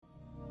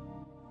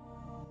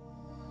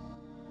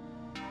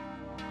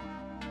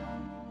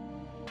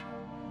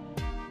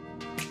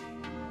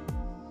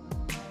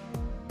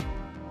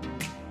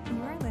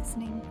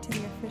listening to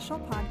the official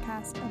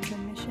podcast of the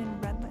Mission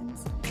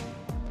Redlands.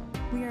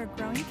 We are a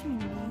growing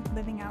community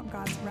living out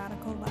God's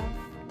radical love.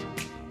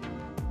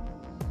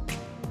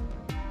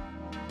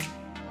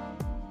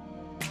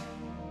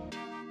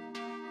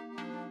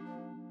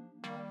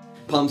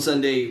 Palm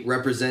Sunday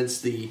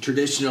represents the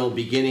traditional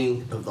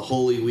beginning of the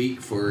Holy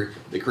Week for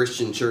the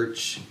Christian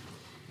church.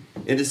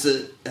 And it's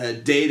a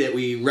day that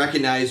we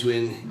recognize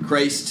when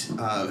Christ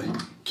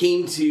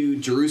came to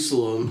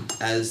Jerusalem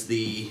as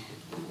the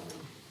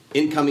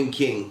incoming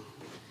king,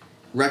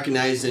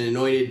 recognized and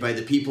anointed by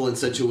the people in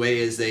such a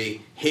way as they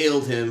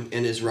hailed him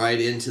in his ride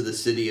into the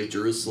city of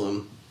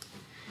Jerusalem.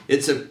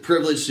 It's a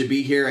privilege to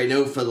be here. I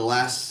know for the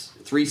last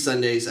 3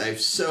 Sundays, I've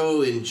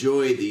so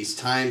enjoyed these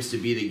times to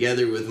be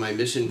together with my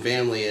mission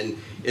family, and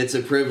it's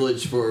a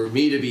privilege for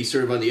me to be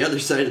sort of on the other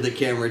side of the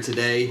camera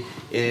today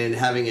and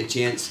having a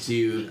chance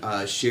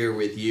to share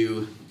with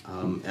you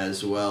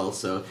as well.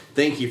 So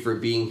thank you for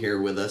being here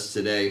with us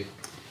today.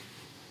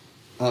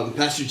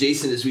 Pastor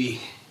Jason, as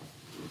we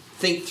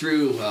think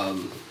through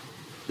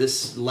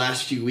this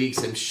last few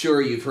weeks, I'm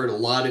sure you've heard a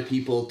lot of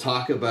people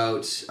talk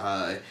about,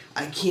 I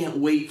can't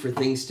wait for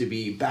things to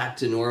be back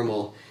to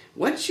normal.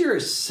 What's your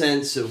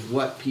sense of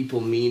what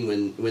people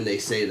mean when they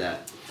say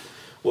that?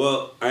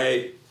 Well,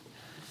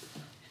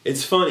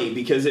 it's funny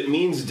because it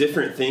means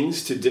different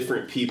things to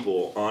different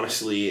people,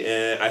 honestly.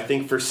 And I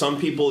think for some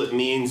people it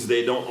means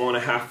they don't want to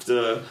have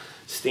to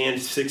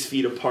stand 6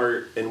 feet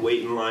apart and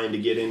wait in line to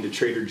get into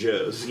Trader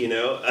Joe's, you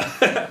know?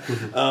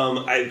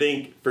 I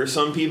think for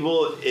some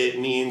people it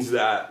means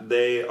that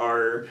they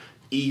are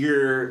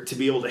eager to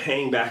be able to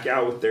hang back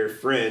out with their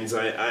friends.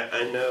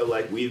 I know,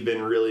 like, we've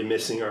been really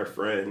missing our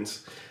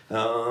friends.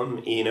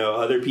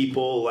 Other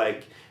people,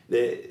 like,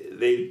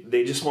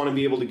 they just want to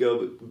be able to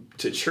go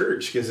to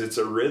church because it's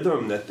a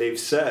rhythm that they've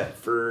set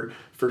for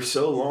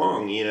so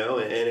long, and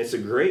it's a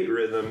great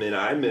rhythm, and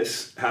I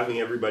miss having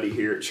everybody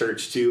here at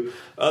church too.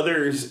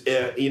 Others,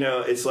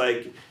 it's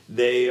like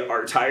they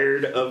are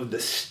tired of the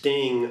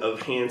sting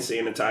of hand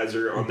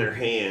sanitizer on their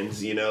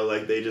hands,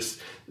 like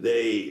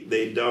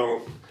they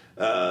don't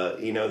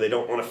they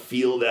don't want to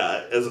feel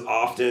that as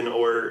often.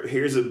 Or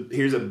here's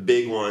a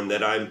big one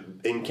that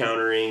I'm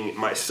encountering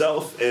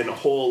myself and a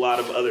whole lot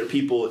of other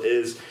people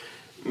is,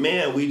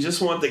 man, we just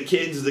want the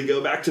kids to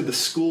go back to the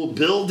school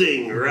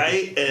building,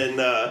 right?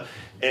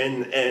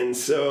 And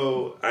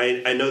so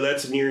I know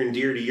that's near and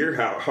dear to your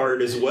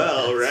heart as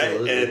well, right?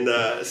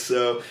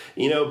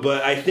 Absolutely. And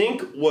but I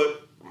think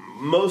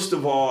most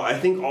of all, I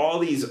think all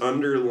these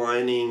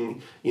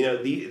underlining,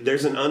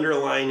 there's an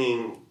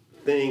underlining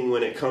thing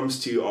when it comes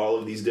to all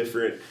of these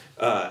different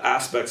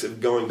aspects of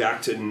going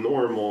back to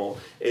normal,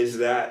 is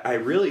that I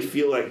really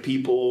feel like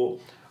people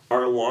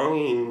are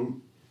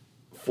longing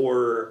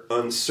for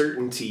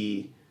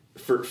uncertainty,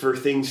 for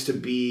things to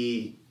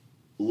be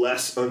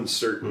less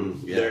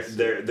uncertain. Yes.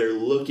 They're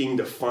looking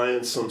to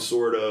find some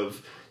sort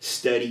of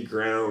steady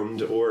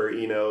ground, or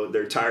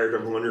they're tired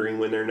of wondering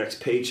when their next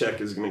paycheck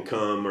is going to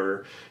come,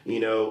 or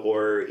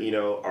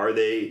are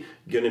they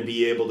going to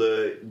be able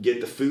to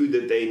get the food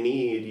that they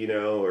need,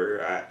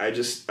 or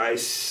I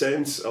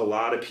sense a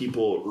lot of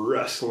people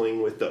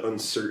wrestling with the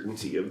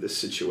uncertainty of this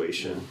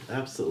situation.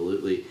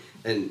 Absolutely.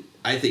 And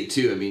I think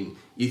too, I mean,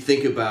 you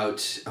think about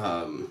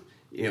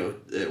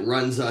it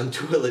runs on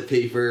toilet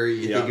paper.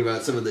 You think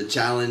about some of the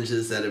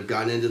challenges that have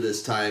gone into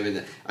this time,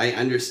 and I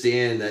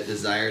understand that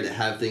desire to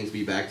have things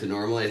be back to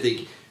normal. I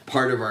think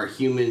part of our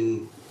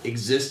human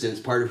existence,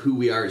 part of who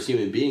we are as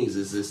human beings,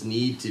 is this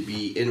need to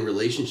be in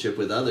relationship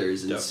with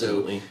others. And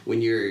Definitely. So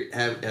when you're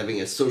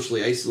having a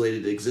socially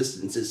isolated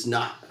existence, it's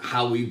not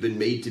how we've been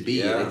made to be.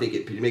 Yeah. And I think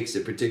it makes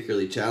it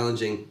particularly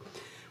challenging.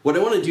 What I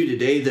want to do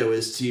today, though,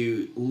 is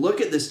to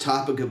look at this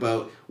topic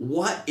about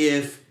what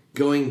if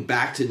going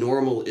back to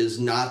normal is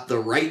not the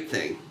right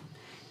thing.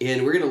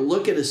 And we're going to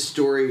look at a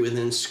story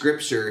within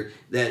Scripture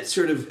that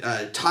sort of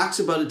talks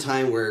about a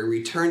time where a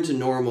return to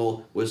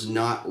normal was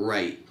not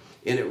right.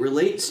 And it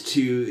relates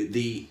to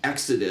the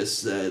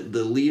Exodus, the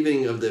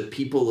leaving of the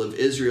people of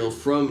Israel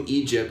from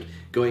Egypt,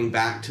 going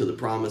back to the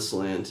Promised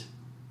Land.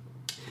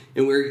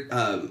 And we're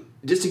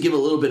just to give a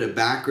little bit of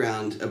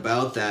background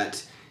about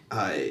that,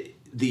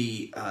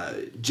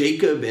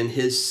 Jacob and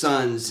his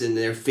sons and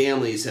their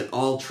families had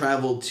all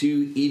traveled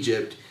to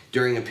Egypt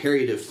during a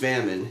period of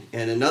famine,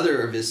 and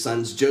another of his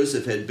sons,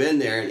 Joseph, had been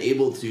there and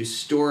able to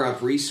store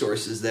up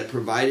resources that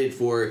provided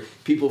for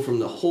people from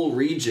the whole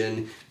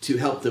region to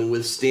help them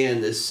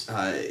withstand this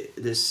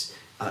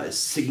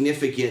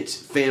significant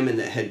famine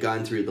that had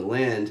gone through the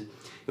land.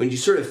 When you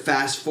sort of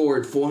fast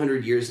forward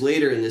 400 years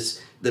later, and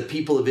the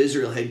people of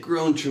Israel had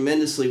grown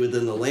tremendously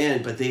within the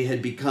land, but they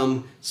had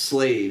become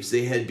slaves.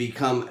 They had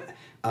become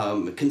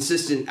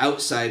consistent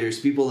outsiders,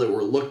 people that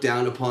were looked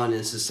down upon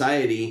in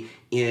society,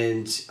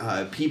 and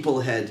the people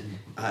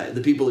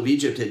of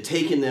Egypt had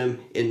taken them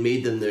and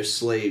made them their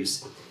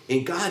slaves.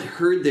 And God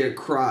heard their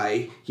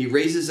cry. He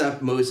raises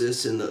up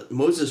Moses, and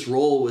Moses'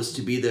 role was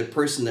to be the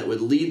person that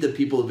would lead the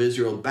people of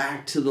Israel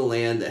back to the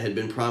land that had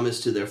been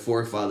promised to their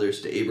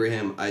forefathers, to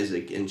Abraham,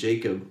 Isaac, and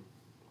Jacob.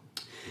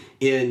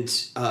 And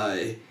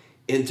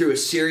And through a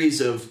series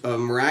of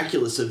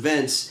miraculous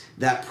events,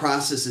 that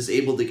process is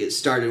able to get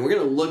started. We're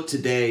going to look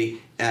today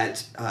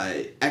at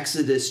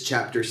Exodus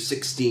chapter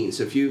 16.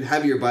 So if you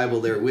have your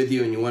Bible there with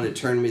you and you want to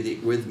turn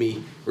with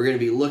me, we're going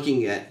to be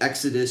looking at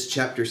Exodus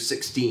chapter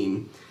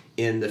 16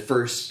 in the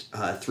first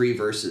 3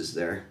 verses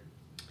there.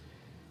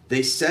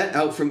 They set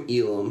out from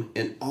Elim,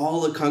 and all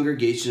the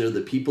congregation of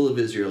the people of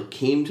Israel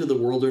came to the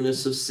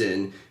wilderness of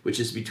Sin, which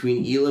is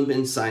between Elim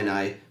and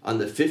Sinai, on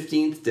the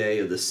 15th day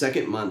of the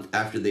 2nd month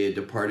after they had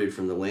departed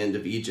from the land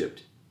of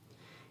Egypt.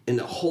 And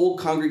the whole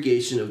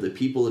congregation of the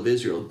people of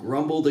Israel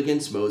grumbled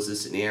against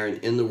Moses and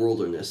Aaron in the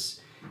wilderness.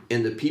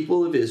 And the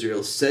people of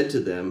Israel said to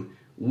them,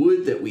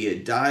 "Would that we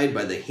had died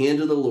by the hand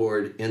of the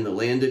Lord in the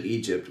land of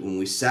Egypt, when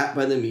we sat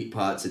by the meat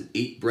pots and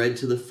ate bread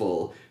to the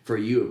full. For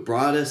you have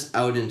brought us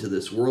out into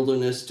this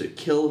wilderness to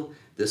kill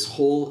this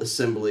whole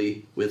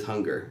assembly with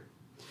hunger."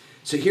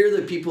 So here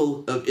the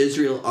people of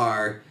Israel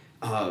are.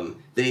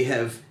 They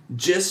have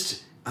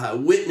just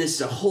witnessed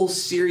a whole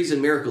series of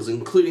miracles,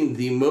 including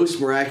the most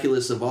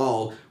miraculous of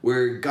all,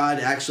 where God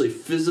actually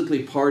physically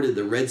parted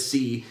the Red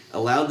Sea,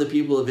 allowed the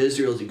people of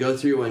Israel to go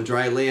through on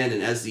dry land,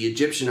 and as the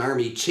Egyptian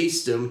army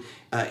chased them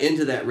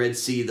into that Red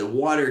Sea, the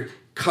water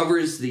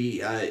covers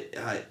the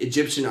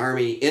Egyptian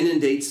army,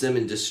 inundates them,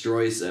 and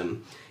destroys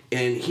them.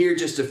 And here,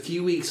 just a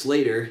few weeks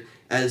later,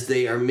 as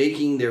they are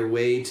making their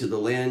way to the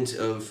land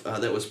of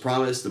that was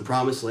promised, the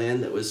promised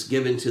land that was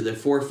given to their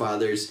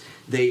forefathers,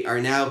 they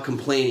are now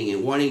complaining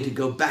and wanting to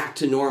go back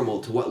to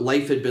normal, to what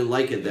life had been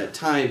like at that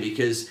time,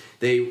 because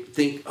they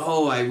think,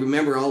 "Oh, I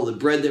remember all the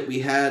bread that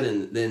we had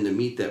and then the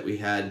meat that we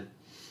had."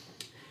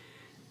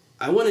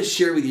 I want to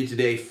share with you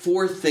today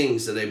 4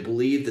 things that I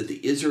believe that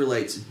the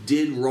Israelites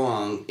did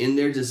wrong in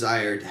their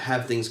desire to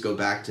have things go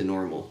back to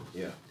normal.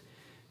 Yeah.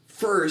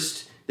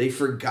 First, they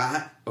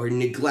forgot or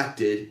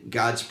neglected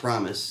God's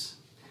promise.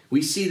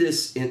 We see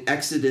this in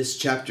Exodus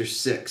chapter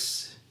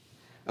 6.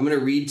 I'm going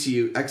to read to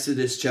you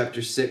Exodus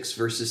chapter 6,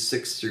 verses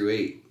 6 through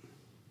 8.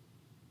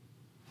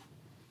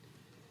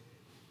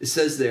 It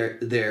says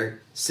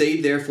there,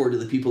 "Say therefore to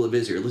the people of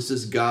Israel," this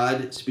is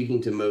God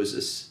speaking to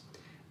Moses,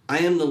 "I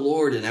am the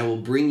Lord, and I will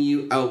bring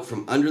you out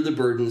from under the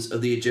burdens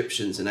of the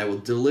Egyptians, and I will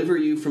deliver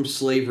you from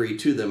slavery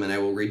to them, and I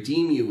will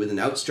redeem you with an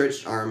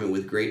outstretched arm and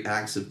with great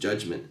acts of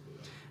judgment.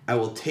 I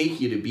will take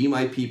you to be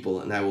my people,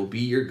 and I will be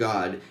your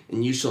God,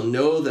 and you shall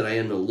know that I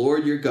am the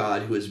Lord your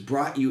God, who has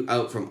brought you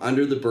out from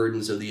under the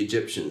burdens of the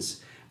Egyptians.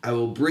 I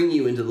will bring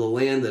you into the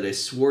land that I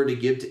swore to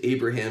give to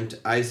Abraham, to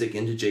Isaac,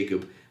 and to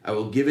Jacob. I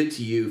will give it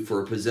to you for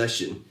a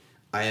possession.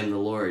 I am the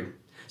Lord."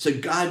 So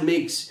God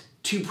makes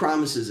 2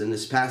 promises in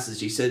this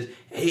passage. He said,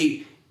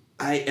 "Hey,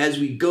 as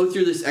we go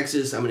through this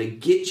Exodus, I'm going to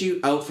get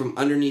you out from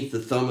underneath the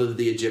thumb of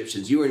the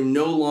Egyptians. You are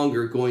no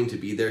longer going to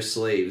be their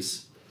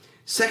slaves."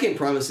 Second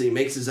promise that he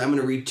makes is, "I'm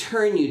going to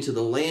return you to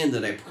the land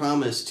that I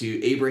promised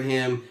to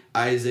Abraham,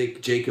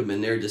 Isaac, Jacob,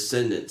 and their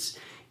descendants."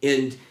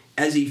 And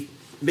as he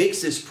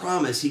makes this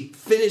promise, he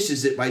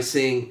finishes it by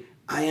saying,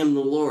 "I am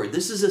the Lord."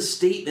 This is a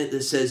statement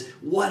that says,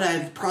 what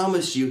I've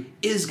promised you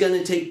is going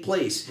to take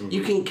place. Mm-hmm.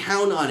 You can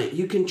count on it.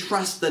 You can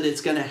trust that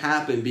it's going to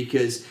happen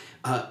because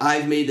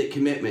I've made that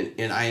commitment,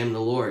 and I am the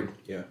Lord.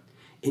 Yeah.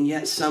 And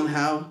yet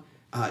somehow,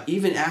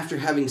 even after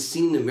having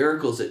seen the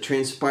miracles that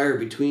transpire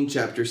between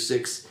chapter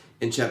 6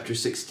 and chapter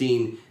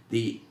 16,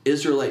 the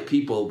Israelite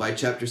people by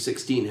chapter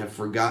 16 have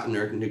forgotten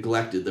or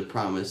neglected the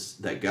promise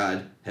that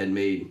God had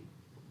made.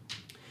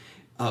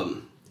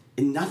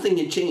 And nothing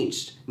had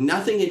changed.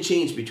 Nothing had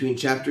changed between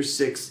chapter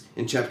 6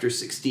 and chapter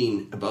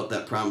 16 about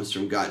that promise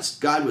from God.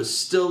 God was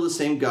still the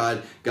same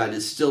God. God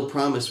had still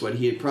promised what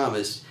he had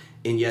promised,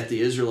 and yet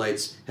the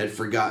Israelites had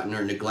forgotten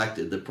or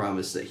neglected the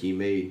promise that he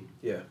made.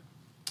 Yeah.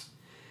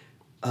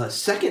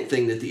 Second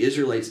thing that the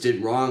Israelites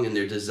did wrong in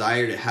their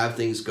desire to have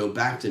things go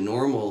back to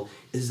normal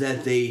is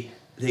that they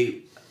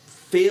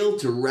failed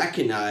to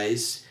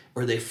recognize,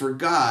 or they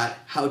forgot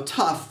how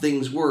tough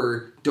things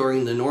were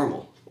during the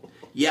normal.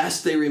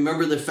 Yes, they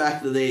remember the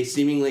fact that they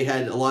seemingly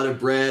had a lot of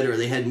bread or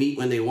they had meat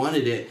when they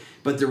wanted it,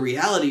 but the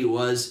reality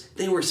was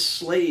they were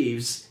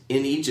slaves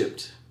in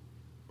Egypt.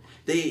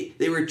 They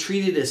were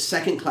treated as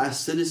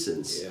second-class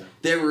citizens. Yeah.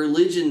 Their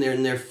religion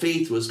and their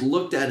faith was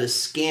looked at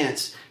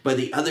askance by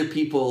the other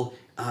people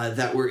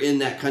that were in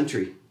that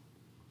country.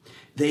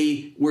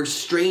 They were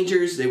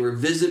strangers, they were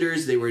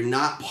visitors, they were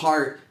not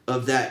part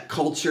of that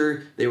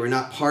culture, they were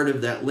not part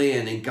of that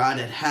land, and God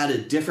had a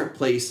different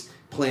place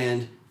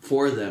planned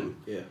for them.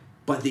 Yeah.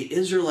 But the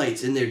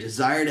Israelites, in their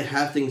desire to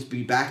have things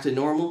be back to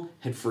normal,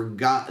 had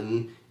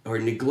forgotten or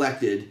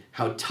neglected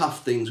how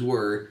tough things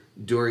were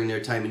during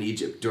their time in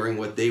Egypt, during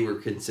what they were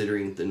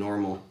considering the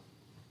normal.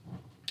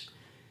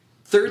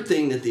 Third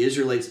thing that the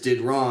Israelites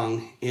did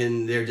wrong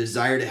in their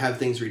desire to have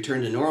things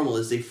return to normal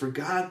is they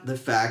forgot the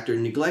fact or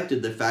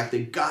neglected the fact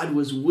that God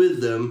was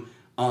with them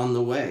on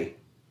the way.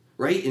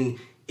 Right? In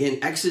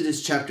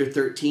Exodus chapter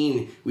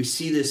 13, we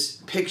see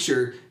this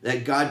picture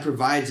that God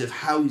provides of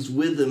how he's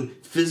with them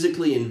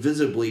physically and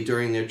visibly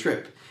during their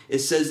trip. It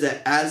says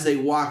that as they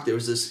walked, there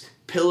was this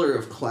pillar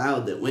of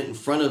cloud that went in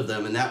front of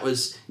them, and that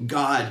was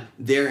God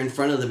there in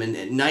front of them. And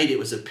at night it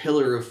was a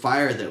pillar of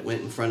fire that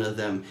went in front of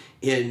them.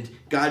 And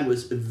God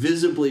was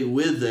visibly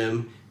with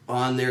them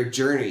on their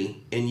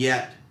journey. And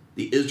yet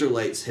the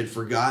Israelites had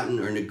forgotten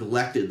or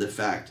neglected the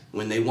fact,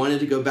 when they wanted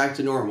to go back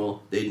to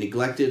normal, they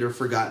neglected or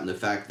forgotten the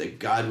fact that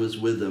God was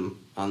with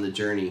them on the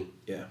journey.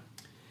 Yeah.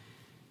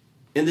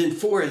 And then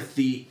fourth,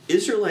 the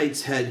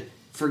Israelites had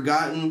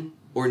forgotten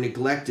or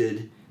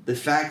neglected the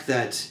fact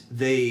that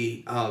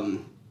they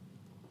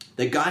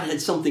that God had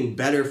something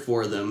better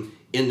for them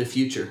in the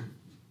future.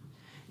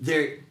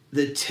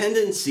 The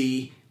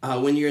tendency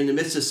when you're in the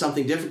midst of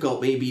something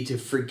difficult may be to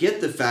forget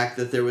the fact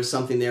that there was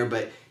something there,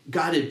 but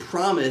God had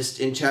promised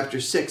in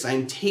chapter 6,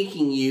 I'm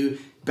taking you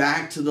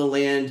back to the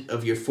land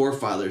of your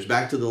forefathers,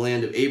 back to the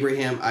land of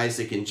Abraham,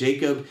 Isaac, and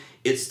Jacob.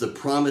 It's the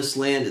promised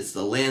land. It's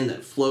the land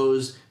that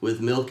flows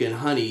with milk and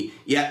honey.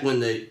 Yet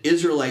when the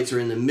Israelites are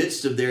in the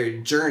midst of their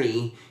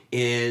journey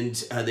and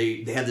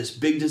they have this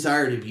big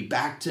desire to be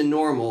back to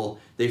normal,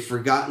 they've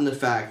forgotten the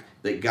fact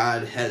that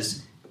God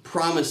has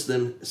promised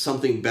them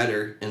something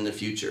better in the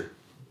future.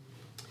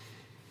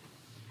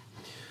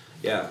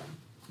 Yeah,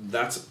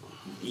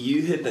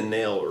 you hit the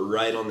nail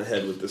right on the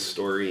head with this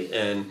story.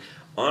 And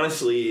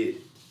honestly,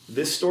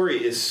 this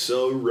story is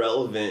so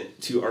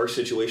relevant to our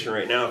situation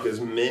right now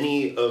because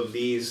many of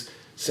these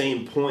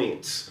same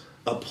points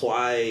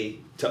apply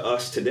to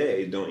us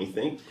today, don't you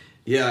think?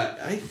 Yeah,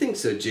 I think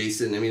so,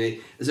 Jason. I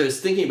mean, as I was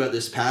thinking about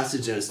this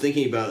passage, and I was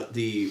thinking about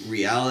the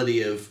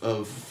reality of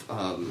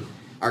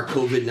our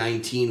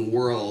COVID-19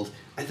 world,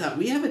 I thought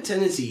we have a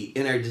tendency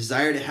in our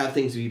desire to have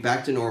things be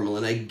back to normal,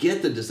 and I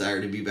get the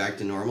desire to be back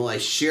to normal. I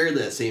share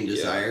that same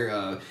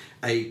desire.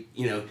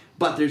 Yeah.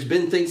 But there's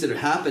been things that have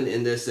happened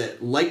in this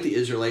that, like the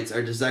Israelites,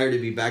 our desire to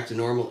be back to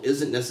normal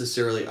isn't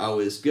necessarily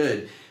always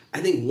good. I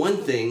think one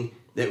thing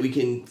that we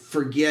can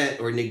forget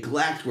or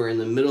neglect, we're in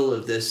the middle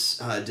of this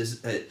of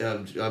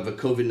a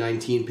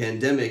COVID-19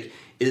 pandemic,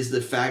 is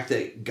the fact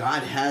that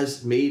God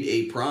has made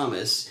a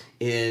promise,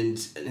 and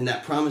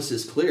that promise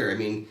is clear. I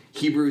mean,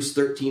 Hebrews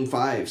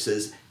 13:5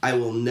 says, I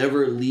will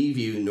never leave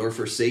you nor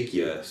forsake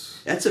you.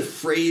 Yes. That's a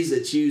phrase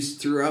that's used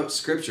throughout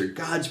Scripture.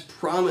 God's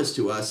promise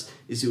to us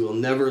is he will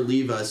never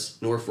leave us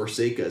nor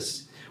forsake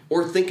us.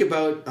 Or think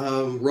about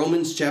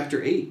Romans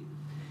chapter 8.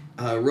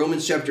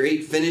 Romans chapter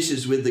 8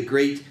 finishes with the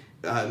great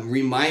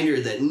reminder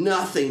that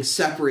nothing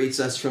separates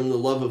us from the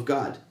love of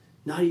God.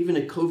 Not even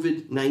a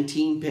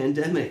COVID-19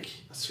 pandemic.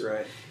 That's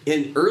right.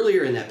 And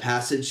earlier in that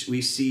passage, we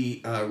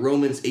see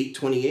Romans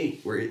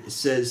 8:28, where it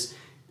says,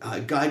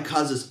 God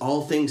causes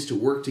all things to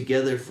work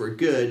together for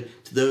good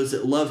to those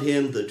that love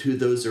him, to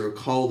those that are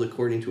called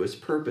according to his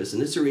purpose.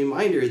 And it's a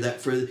reminder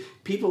that for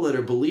people that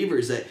are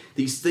believers, that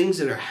these things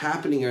that are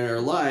happening in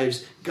our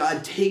lives,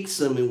 God takes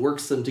them and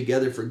works them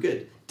together for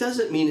good.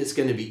 Doesn't mean it's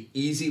going to be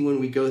easy when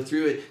we go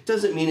through it.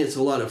 Doesn't mean it's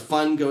a lot of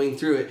fun going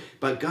through it.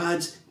 But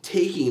God's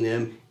taking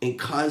them and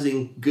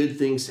causing good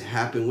things to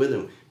happen with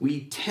them.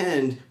 We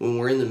tend, when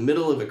we're in the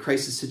middle of a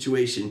crisis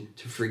situation,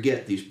 to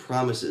forget these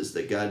promises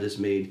that God has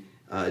made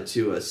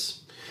to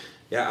us.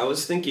 Yeah, I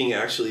was thinking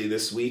actually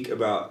this week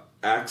about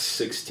Acts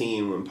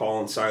 16 when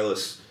Paul and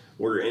Silas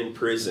were in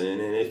prison.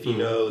 And if you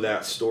know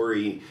that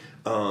story,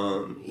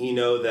 you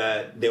know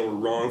that they were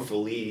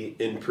wrongfully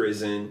in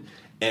prison.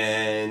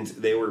 And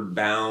they were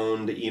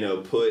bound,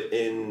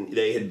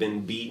 they had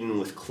been beaten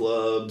with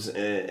clubs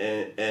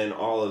and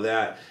all of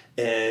that.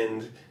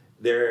 And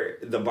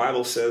the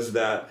Bible says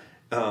that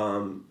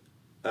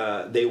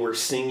they were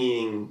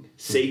singing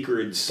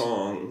sacred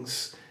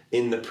songs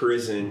in the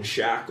prison,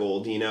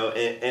 shackled,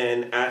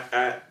 and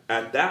at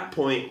that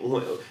point,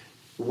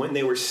 when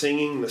they were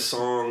singing the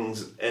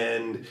songs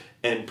and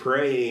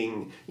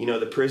praying,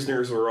 the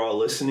prisoners were all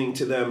listening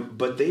to them,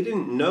 but they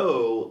didn't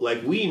know,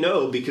 like we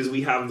know because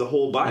we have the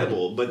whole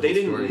Bible, but they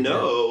didn't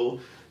know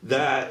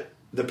that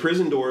the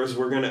prison doors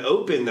were going to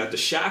open, that the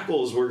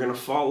shackles were going to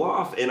fall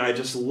off. And I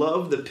just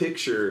love the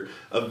picture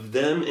of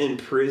them in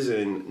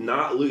prison,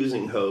 not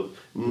losing hope,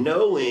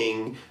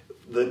 knowing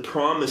the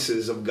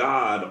promises of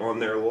God on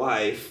their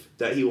life,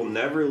 that he will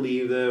never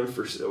leave them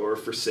or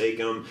forsake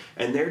them.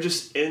 And they're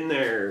just in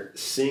there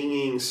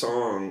singing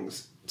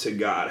songs to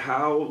God.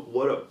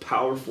 What a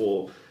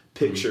powerful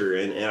picture.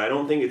 And I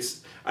don't think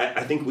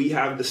I think we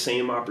have the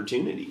same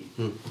opportunity.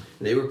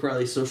 They were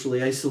probably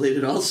socially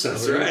isolated also.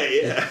 That's right,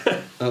 yeah.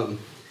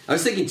 I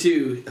was thinking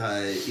too,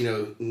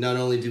 not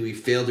only do we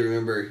fail to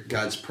remember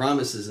God's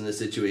promises in this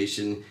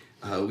situation,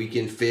 we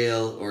can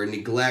fail or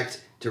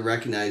neglect to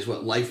recognize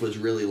what life was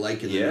really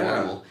like in the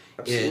normal.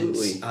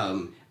 Absolutely.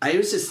 And I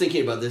was just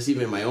thinking about this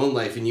even in my own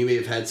life, and you may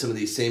have had some of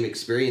these same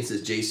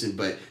experiences, Jason,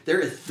 but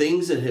there are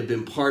things that have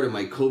been part of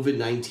my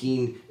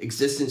COVID-19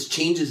 existence,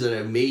 changes that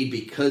I've made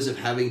because of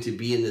having to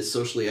be in this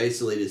socially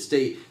isolated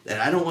state that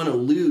I don't want to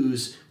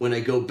lose when I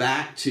go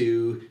back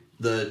to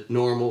the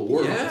normal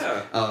world.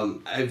 Yeah.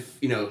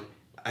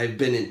 I've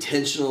been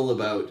intentional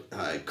about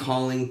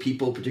calling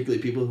people,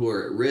 particularly people who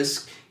are at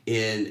risk,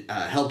 and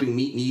helping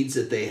meet needs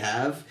that they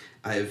have.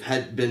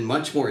 I've been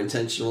much more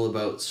intentional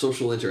about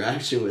social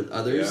interaction with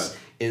others.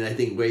 in I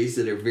think ways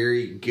that are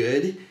very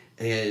good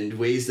and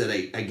ways that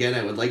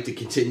I would like to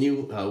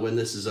continue when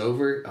this is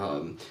over.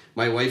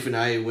 My wife and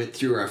I went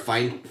through our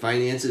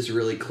finances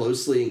really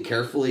closely and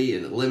carefully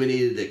and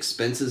eliminated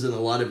expenses in a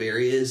lot of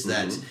areas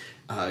that,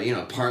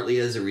 partly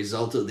as a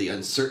result of the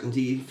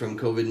uncertainty from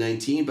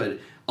COVID-19, but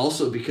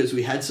also because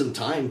we had some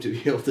time to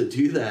be able to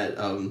do that.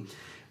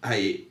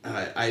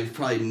 I've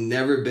probably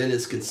never been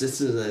as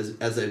consistent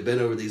as I've been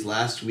over these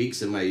last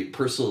weeks in my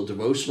personal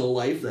devotional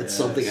life. That's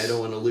something I don't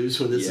want to lose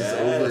when this is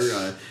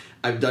over.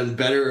 I've done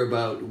better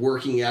about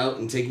working out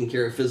and taking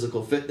care of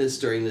physical fitness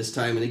during this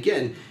time. And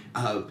again,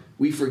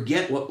 we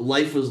forget what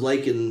life was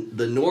like in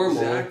the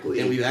normal,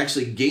 and we've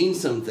actually gained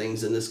some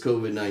things in this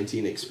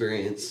COVID-19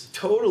 experience.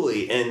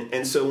 Totally.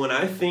 And so when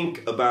I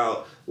think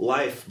about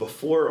life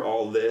before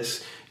all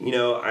this,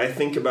 I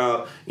think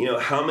about,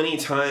 how many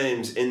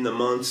times in the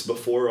months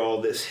before all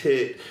this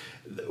hit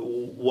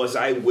was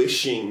I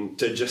wishing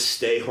to just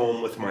stay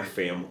home with my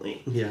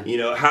family?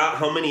 Yeah.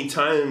 How many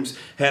times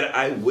had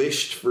I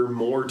wished for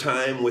more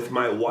time with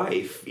my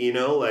wife?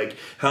 Like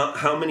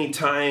how many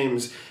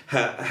times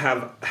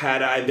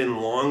had I been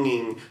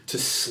longing to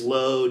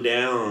slow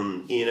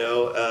down?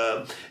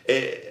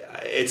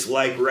 It's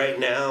like right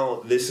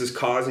now this is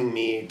causing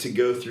me to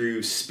go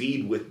through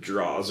speed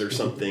withdrawals or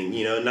something.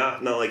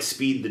 Not like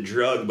speed the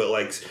drug, but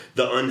like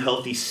the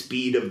unhealthy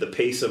speed of the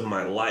pace of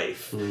my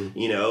life.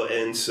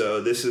 And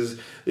so this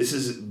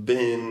has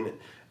been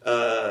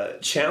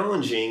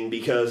challenging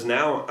because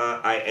now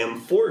I am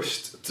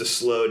forced to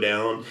slow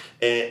down,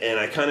 and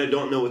I kind of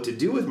don't know what to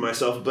do with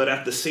myself. But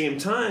at the same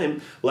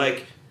time,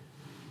 like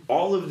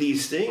all of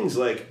these things,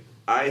 like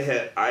I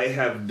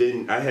had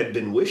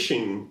been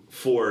wishing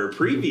for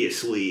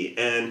previously,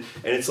 and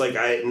it's like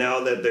now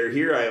that they're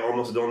here, I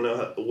almost don't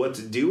know what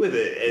to do with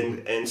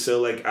it, and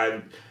so like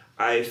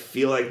I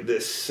feel like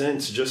this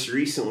sense just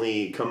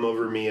recently come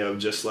over me of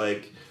just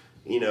like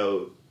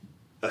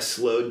a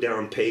slowed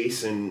down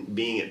pace and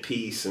being at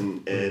peace,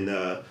 and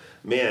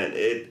man,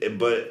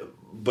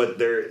 but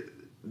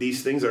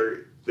these things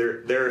are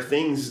there are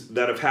things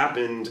that have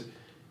happened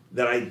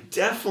that I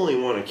definitely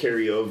want to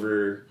carry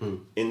over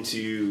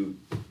into,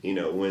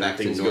 when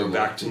things go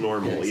back to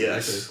normal. Yeah,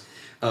 exactly.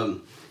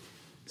 Yes.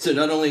 So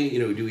not only,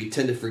 do we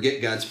tend to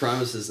forget God's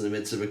promises in the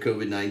midst of a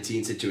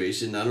COVID-19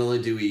 situation, not only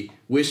do we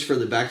wish for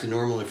the back to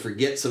normal and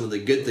forget some of the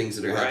good things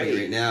that are happening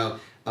right now,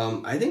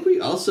 I think we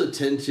also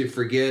tend to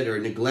forget or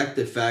neglect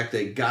the fact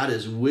that God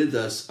is with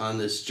us on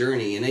this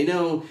journey. And I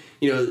know,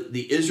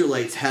 the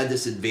Israelites had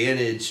this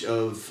advantage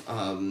of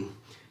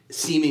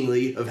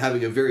seemingly of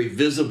having a very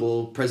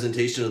visible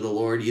presentation of the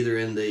Lord, either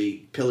in the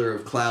pillar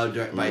of cloud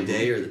by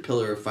day or the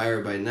pillar of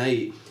fire by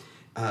night.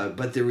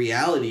 But the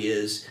reality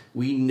is,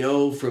 we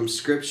know from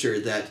Scripture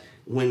that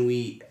when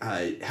we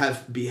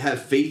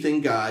have faith in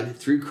God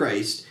through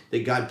Christ,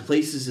 that God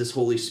places His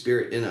Holy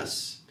Spirit in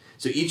us.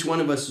 So each one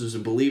of us who's a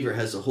believer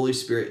has the Holy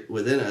Spirit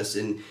within us.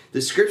 And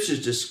the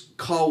Scriptures just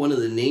call one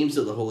of the names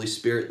of the Holy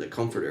Spirit the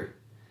Comforter.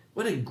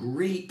 What a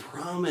great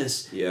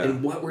promise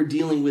in what we're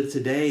dealing with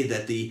today,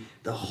 that the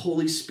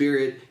Holy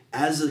Spirit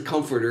as the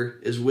Comforter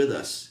is with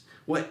us.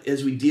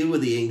 As we deal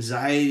with the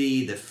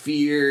anxiety, the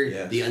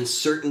fear, the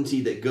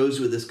uncertainty that goes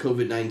with this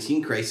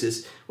COVID-19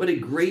 crisis, what a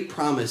great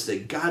promise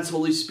that God's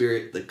Holy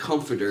Spirit, the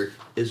Comforter,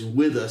 is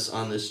with us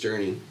on this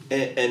journey.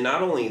 And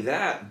not only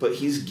that, but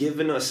He's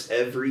given us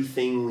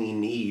everything we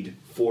need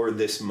for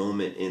this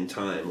moment in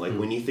time. Like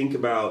when you think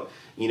about,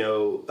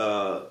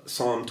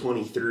 Psalm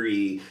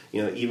 23,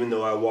 even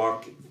though I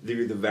walk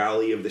through the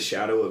valley of the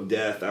shadow of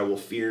death, I will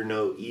fear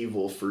no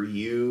evil, for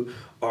you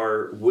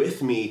are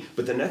with me.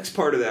 But the next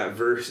part of that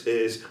verse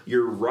is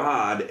your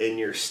rod and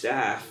your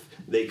staff,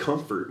 they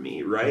comfort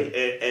me, right?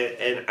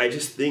 And I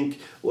just think,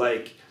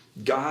 like,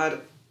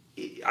 God,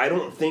 I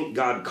don't think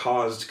God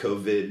caused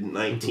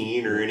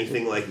COVID-19 or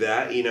anything like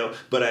that,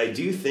 but I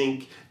do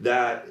think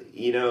that,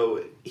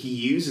 He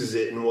uses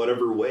it in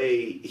whatever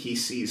way He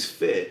sees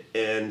fit.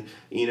 And,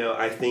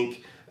 I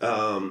think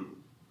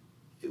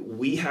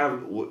we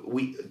have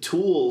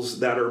tools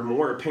that are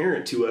more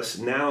apparent to us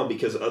now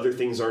because other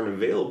things aren't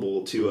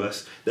available to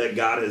us that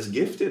God has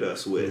gifted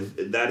us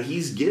with, that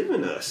He's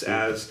given us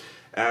as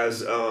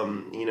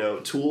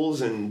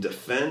tools and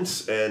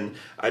defense. And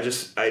I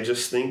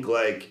just think,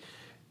 like,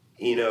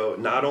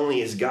 not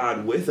only is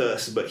God with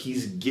us, but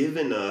He's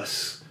given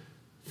us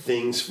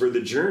things for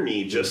the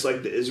journey, just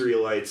like the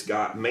Israelites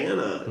got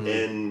manna.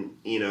 And,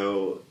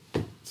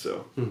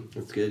 so.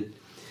 That's good.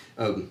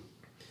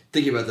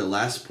 Thinking about the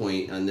last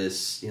point on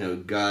this,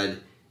 God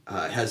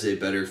has a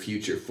better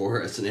future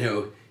for us.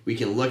 And, we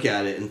can look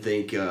at it and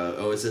think,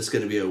 is this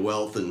going to be a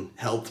wealth and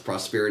health,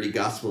 prosperity,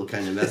 gospel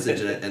kind of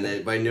message?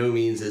 and by no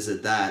means is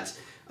it that.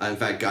 In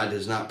fact, God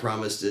has not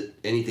promised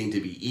anything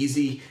to be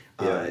easy.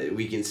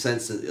 We can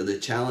sense the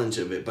challenge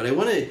of it. But I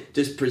want to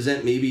just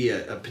present maybe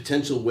a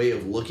potential way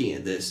of looking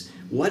at this.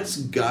 What's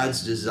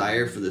God's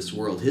desire for this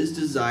world? His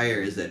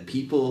desire is that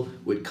people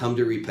would come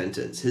to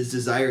repentance. His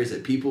desire is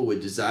that people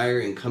would desire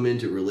and come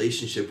into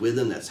relationship with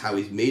him. That's how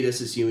he's made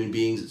us as human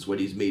beings. It's what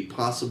he's made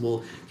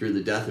possible through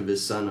the death of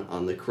his son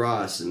on the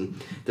cross.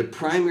 And the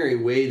primary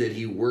way that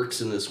he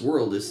works in this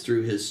world is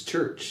through his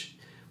church.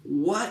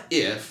 What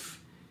if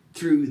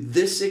through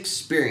this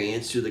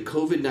experience, through the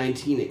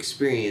COVID-19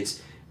 experience,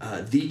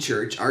 the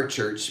church, our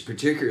church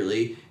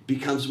particularly,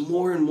 becomes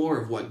more and more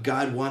of what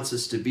God wants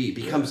us to be,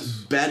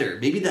 becomes better.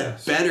 Maybe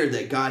that better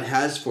that God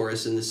has for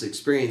us in this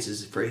experience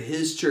is for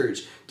his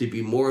church to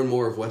be more and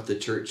more of what the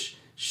church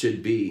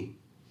should be.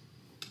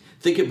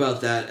 Think about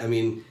that. I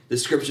mean, the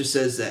scripture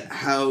says that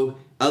how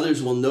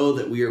others will know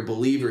that we are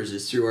believers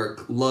is through our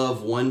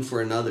love one for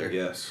another.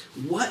 Yes.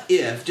 What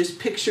if, just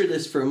picture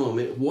this for a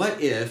moment,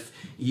 what if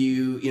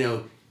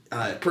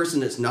a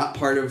person that's not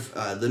part of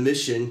the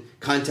mission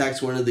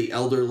contacts one of the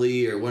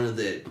elderly or one of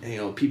the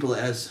people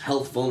that has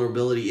health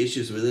vulnerability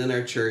issues within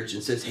our church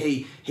and says,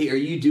 hey, are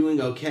you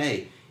doing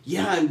okay?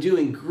 Yeah, I'm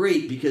doing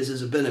great, because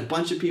there's been a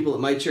bunch of people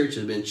at my church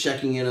that have been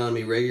checking in on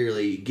me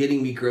regularly,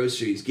 getting me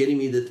groceries, getting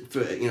me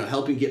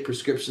helping get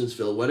prescriptions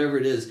filled, whatever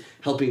it is,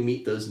 helping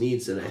meet those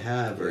needs that I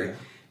have.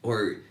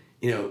 Or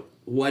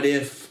what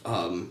if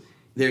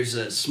there's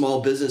a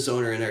small business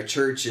owner in our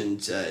church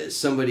and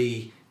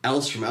somebody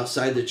else from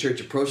outside the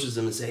church approaches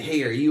them and say,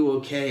 hey, are you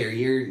okay? Are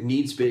your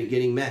needs been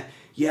getting met?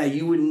 Yeah,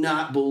 you would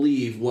not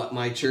believe what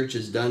my church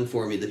has done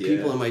for me. The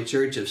people in my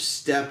church have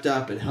stepped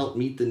up and helped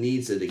meet the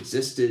needs that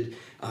existed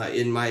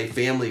in my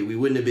family. We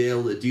wouldn't have been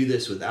able to do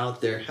this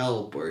without their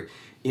help. Or,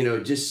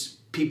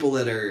 just people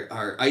that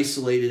are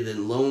isolated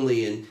and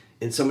lonely,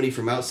 and somebody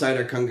from outside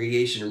our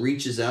congregation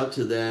reaches out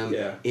to them,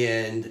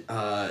 and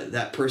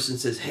that person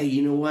says, hey,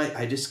 you know what?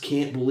 I just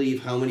can't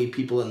believe how many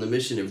people in the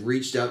mission have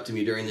reached out to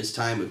me during this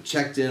time, have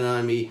checked in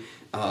on me,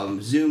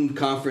 Zoom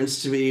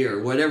conference to me,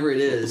 or whatever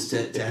it is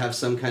to have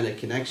some kind of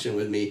connection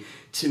with me.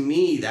 To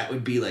me, that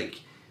would be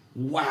like,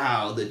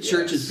 wow, the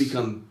church has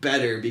become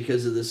better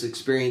because of this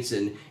experience.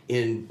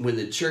 And when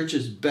the church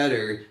is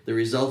better, the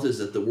result is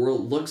that the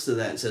world looks to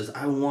that and says,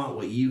 I want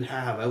what you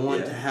have. I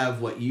want to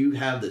have what you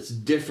have that's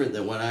different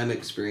than what I'm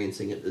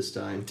experiencing at this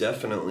time.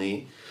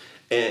 Definitely.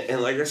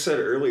 And like I said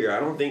earlier, I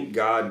don't think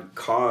God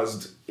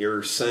caused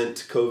or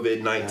sent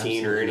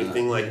COVID-19 or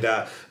anything like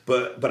that.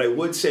 But I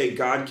would say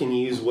God can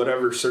use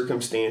whatever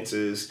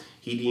circumstances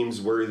he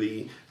deems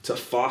worthy to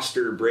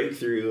foster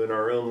breakthrough in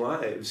our own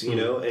lives, you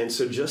know? And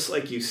so just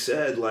like you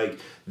said, like,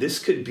 this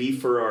could be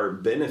for our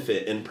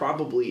benefit, and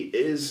probably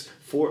is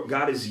for,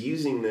 God is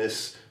using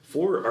this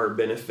for our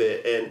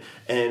benefit.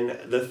 And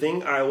the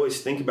thing I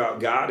always think about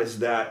God is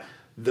that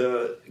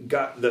the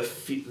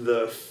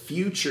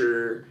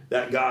future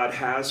that God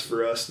has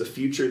for us, the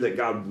future that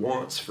God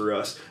wants for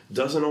us,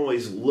 doesn't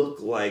always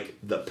look like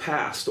the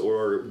past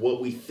or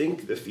what we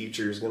think the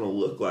future is going to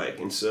look like.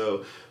 And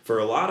so for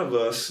a lot of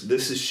us,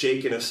 this is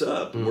shaking us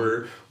up.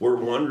 We're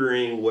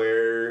wondering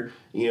where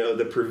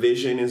the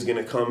provision is going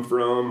to come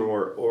from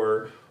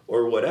or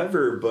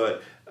whatever.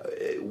 But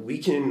we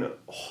can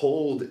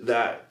hold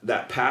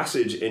that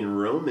passage in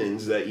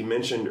Romans that you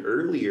mentioned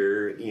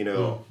earlier,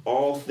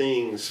 all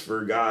things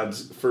for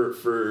God's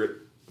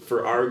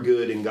for our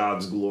good and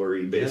God's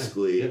glory,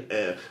 basically.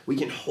 We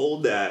can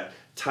hold that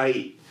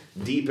tight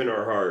deep in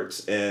our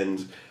hearts.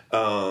 And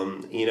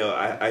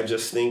I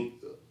just think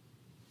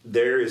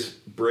there is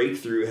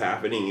breakthrough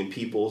happening in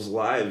people's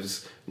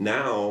lives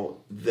now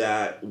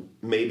that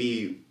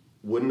maybe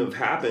wouldn't have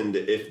happened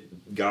if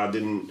God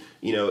didn't,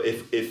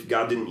 if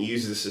God didn't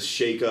use this to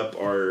shake up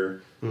our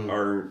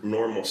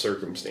normal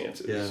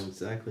circumstances. Yeah,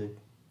 exactly.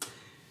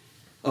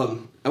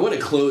 I want to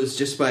close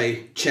just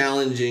by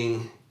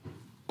challenging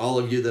all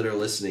of you that are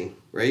listening,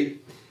 right?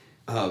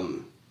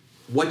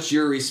 What's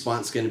your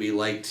response going to be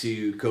like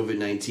to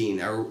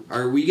COVID-19?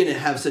 Are we going to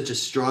have such a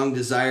strong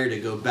desire to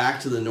go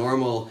back to the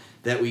normal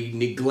that we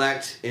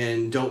neglect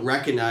and don't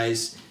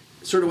recognize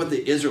sort of what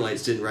the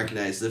Israelites didn't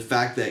recognize, the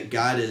fact that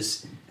God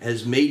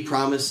has made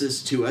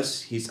promises to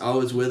us. He's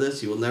always with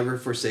us. He will never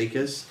forsake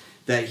us.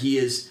 That he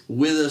is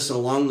with us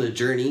along the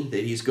journey,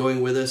 that he's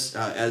going with us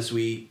as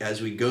we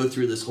go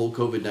through this whole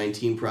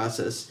COVID-19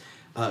 process.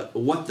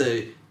 What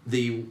the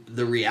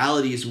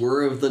realities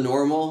were of the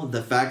normal,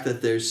 the fact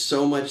that there's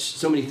so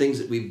many things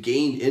that we've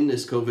gained in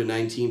this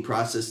COVID-19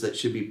 process that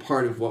should be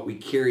part of what we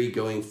carry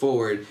going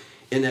forward,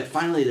 and that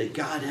finally that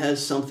God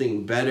has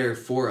something better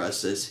for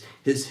us as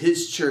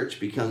his church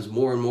becomes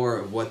more and more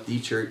of what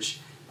the church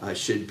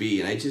should be.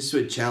 And I just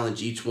would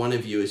challenge each one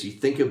of you as you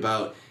think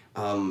about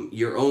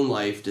your own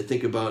life to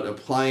think about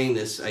applying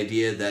this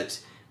idea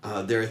that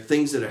there are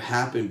things that have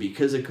happened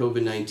because of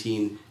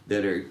COVID-19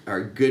 that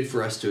are good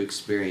for us to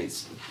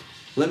experience.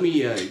 Let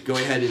me go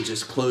ahead and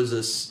just close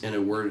this in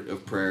a word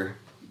of prayer.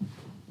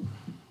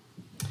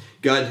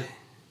 God,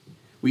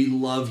 we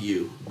love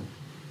you,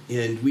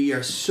 and we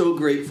are so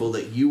grateful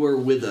that you are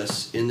with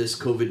us in this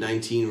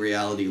COVID-19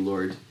 reality,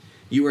 Lord.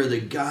 You are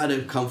the God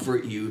of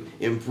comfort. You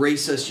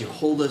embrace us. You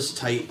hold us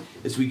tight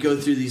as we go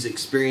through these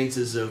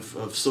experiences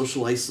of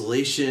social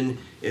isolation,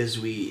 as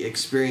we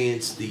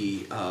experience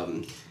the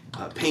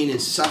pain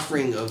and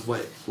suffering of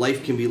what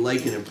life can be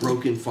like in a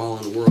broken,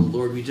 fallen world.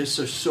 Lord, we just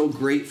are so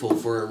grateful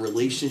for a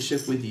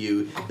relationship with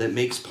you that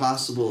makes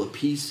possible a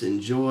peace and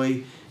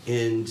joy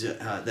and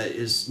that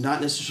is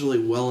not necessarily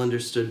well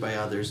understood by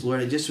others.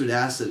 Lord, I just would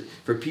ask that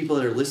for people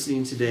that are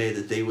listening today,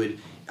 that they would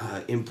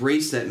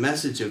embrace that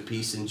message of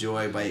peace and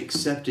joy by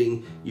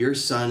accepting your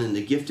Son and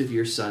the gift of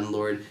your Son,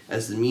 Lord,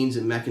 as the means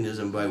and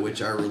mechanism by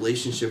which our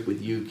relationship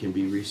with you can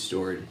be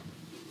restored.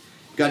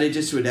 God, I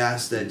just would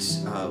ask that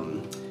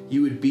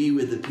you would be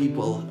with the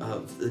people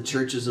of the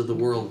churches of the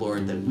world,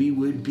 Lord, that we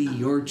would be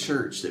your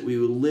church, that we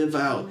would live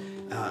out,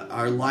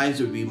 our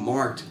lives would be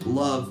marked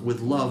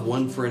with love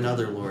one for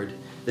another, Lord,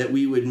 that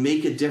we would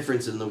make a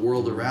difference in the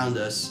world around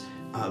us,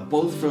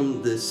 both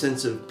from the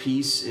sense of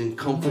peace and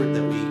comfort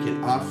that we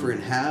can offer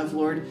and have,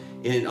 Lord,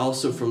 and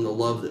also from the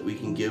love that we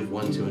can give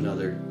one to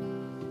another.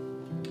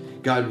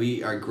 God,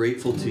 we are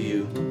grateful to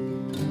you.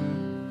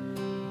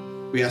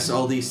 We ask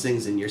all these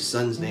things in your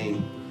Son's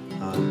name.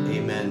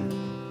 Amen.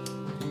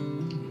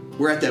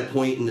 We're at that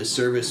point in the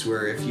service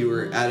where if you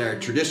were at our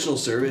traditional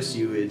service,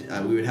 we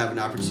would have an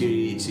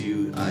opportunity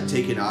to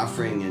take an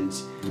offering. And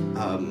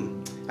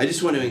I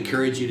just want to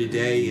encourage you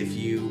today, if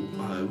you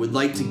would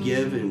like to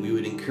give, and we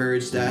would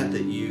encourage that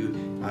you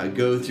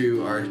go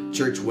through our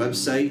church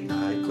website,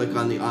 click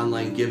on the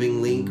online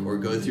giving link, or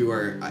go through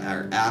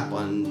our app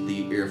on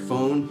your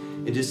phone,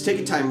 and just take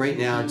a time right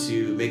now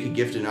to make a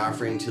gift and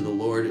offering to the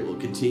Lord. It will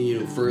continue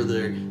to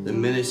further the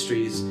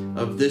ministries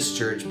of this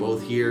church,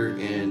 both here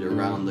and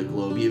around the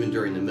globe, even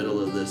during the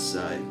middle of this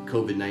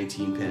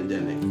COVID-19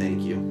 pandemic.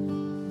 Thank you.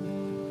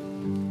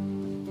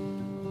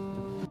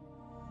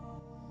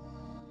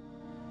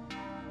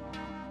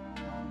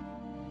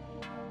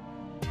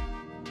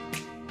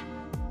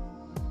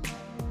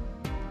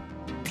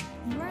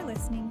 You are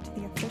listening to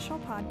the official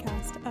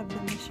podcast of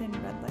The Mission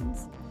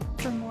Redlands.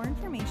 For more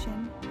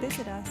information,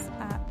 visit us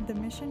at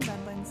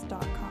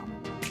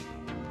themissionredlands.com.